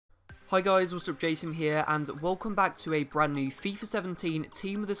Hi guys, what's up, Jason here, and welcome back to a brand new FIFA 17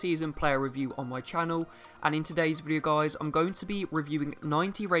 Team of the Season player review on my channel. And in today's video guys, I'm going to be reviewing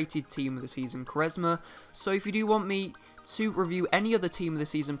 90 rated Team of the Season Quaresma. So if you do want me to review any other Team of the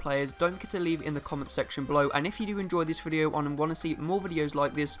Season players, don't forget to leave it in the comment section below. And if you do enjoy this video and want to see more videos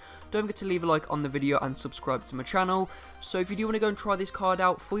like this, don't forget to leave a like on the video and subscribe to my channel. So if you do want to go and try this card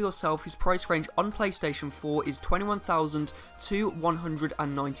out for yourself, his price range on PlayStation 4 is 21,000 to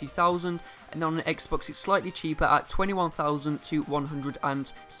 190,000, and on an Xbox it's slightly cheaper at 21,000 to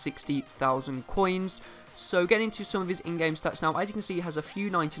 160,000 coins. So getting into some of his in-game stats now, as you can see he has a few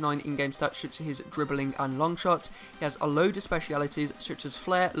 99 in-game stats such as his dribbling and long shots. He has a load of specialities such as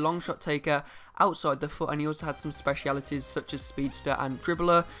flair, long shot taker, outside the foot, and he also has some specialities such as speedster and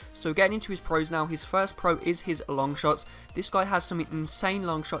dribbler. So getting into his pros now, his first pro is his long shots. This guy has some insane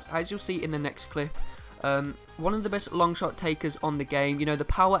long shots, as you'll see in the next clip. One of the best long shot takers on the game. You know, the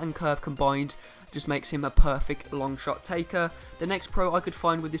power and curve combined just makes him a perfect long shot taker. The next pro I could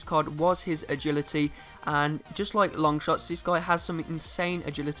find with this card was his agility, and just like long shots, this guy has some insane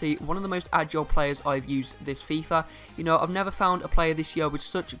agility. One of the most agile players I've used this FIFA. You know, I've never found a player this year with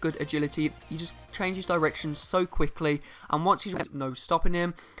such good agility. He just changes direction so quickly, and once he's no stopping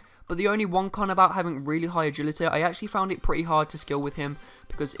him. But the only one con about having really high agility, I actually found it pretty hard to skill with him,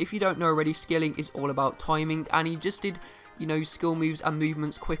 because if you don't know already, skilling is all about timing, and he just did, you know, skill moves and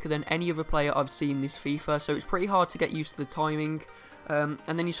movements quicker than any other player I've seen this FIFA, so it's pretty hard to get used to the timing. And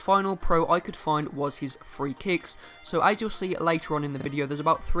then his final pro I could find was his free kicks. So as you'll see later on in the video, there's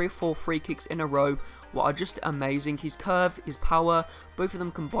about 3 or 4 free kicks in a row what are just amazing. His curve, his power, both of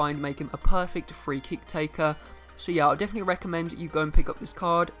them combined make him a perfect free kick taker. So yeah, I definitely recommend you go and pick up this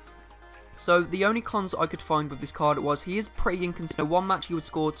card. So the only cons I could find with this card was he is pretty inconsistent. One match he would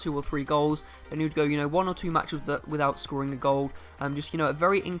score 2 or 3 goals, then he would go, you know, 1 or 2 matches without scoring a goal. Just, you know, a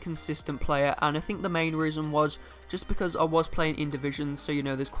very inconsistent player, and I think the main reason was just because I was playing in divisions, so, you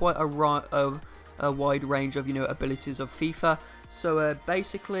know, there's quite a wide range of, you know, abilities of FIFA. So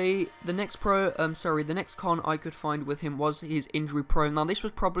basically the next con I could find with him was his injury prone. Now this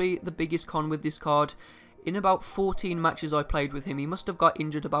was probably the biggest con with this card. In about 14 matches I played with him, he must have got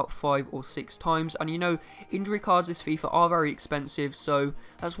injured about 5 or 6 times. And you know, injury cards this FIFA are very expensive, so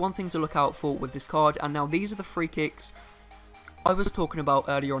that's one thing to look out for with this card. And now these are the free kicks I was talking about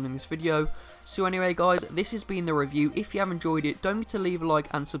earlier on in this video. So anyway guys, this has been the review. If you have enjoyed it, don't forget to leave a like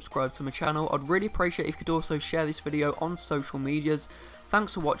and subscribe to my channel. I'd really appreciate if you could also share this video on social medias.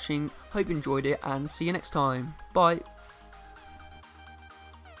 Thanks for watching, hope you enjoyed it, and see you next time. Bye.